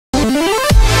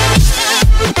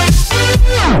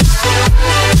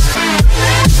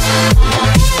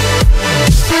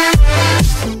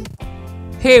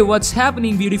Hey, what's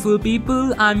happening beautiful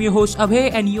people? I'm your host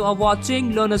Abhay and you are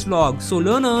watching Learner's Vlog. So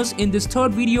learners, in this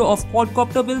third video of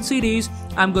Quadcopter build series,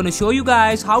 I'm gonna show you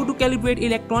guys how to calibrate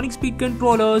electronic speed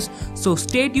controllers. So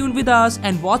stay tuned with us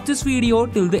and watch this video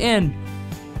till the end.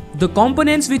 The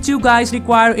components which you guys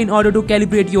require in order to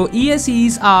calibrate your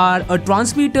ESCs are a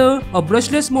transmitter, a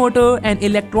brushless motor, an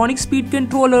electronic speed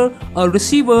controller, a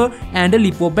receiver and a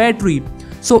Lipo battery.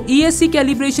 So ESC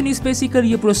calibration is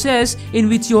basically a process in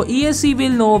which your ESC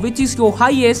will know which is your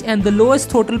highest and the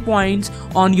lowest throttle points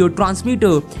on your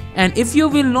transmitter. And if you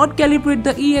will not calibrate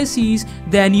the ESCs,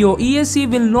 then your ESC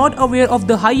will not aware of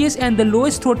the highest and the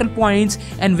lowest throttle points,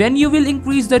 and when you will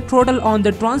increase the throttle on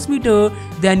the transmitter,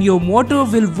 then your motor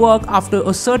will work after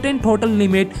a certain throttle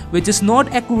limit which is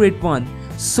not accurate one.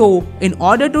 So in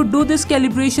order to do this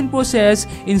calibration process,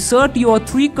 insert your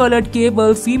 3-colored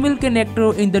cable female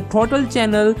connector in the throttle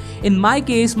channel. In my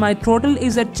case, my throttle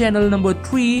is at channel number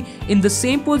 3 in the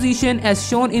same position as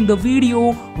shown in the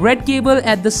video. Red cable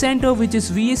at the center which is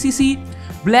VCC,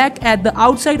 black at the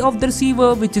outside of the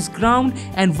receiver which is ground,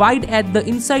 and white at the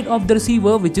inside of the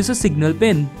receiver which is a signal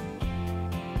pin.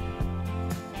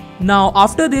 Now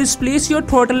after this, place your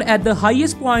throttle at the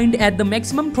highest point at the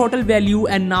maximum throttle value,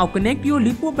 and now connect your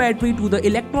Lipo battery to the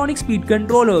electronic speed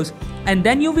controllers, and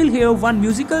then you will hear one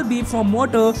musical beep from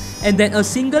motor and then a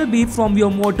single beep from your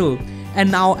motor.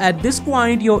 And now at this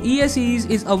point your ESC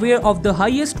is aware of the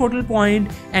highest throttle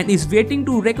point and is waiting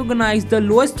to recognize the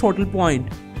lowest throttle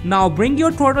point. Now bring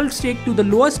your throttle stick to the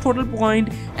lowest throttle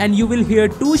point and you will hear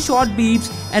 2 short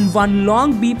beeps and 1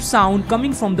 long beep sound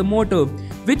coming from the motor,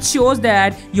 which shows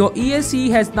that your ESC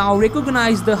has now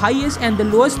recognized the highest and the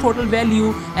lowest throttle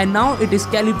value and now it is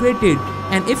calibrated.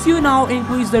 And if you now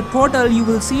increase the throttle, you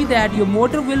will see that your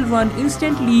motor will run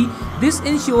instantly. This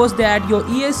ensures that your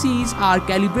ESCs are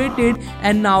calibrated.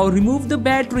 And now remove the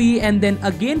battery and then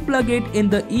again plug it in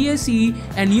the ESC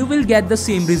and you will get the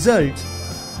same results.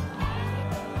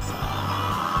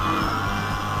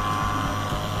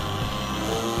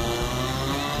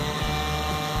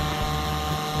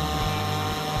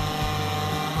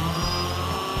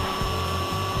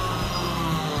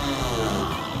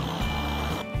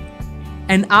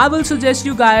 And I will suggest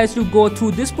you guys to go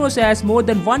through this process more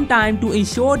than one time to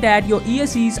ensure that your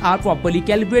ESCs are properly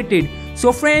calibrated.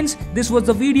 So friends, this was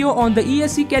the video on the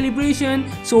ESC calibration.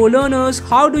 So learners,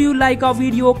 how do you like our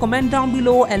video? Comment down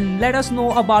below and let us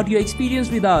know about your experience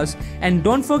with us. And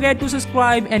don't forget to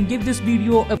subscribe and give this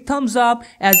video a thumbs up,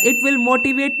 as it will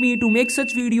motivate me to make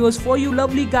such videos for you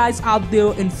lovely guys out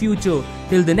there in future.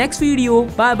 Till the next video,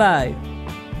 bye bye.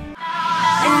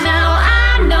 And now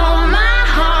I know my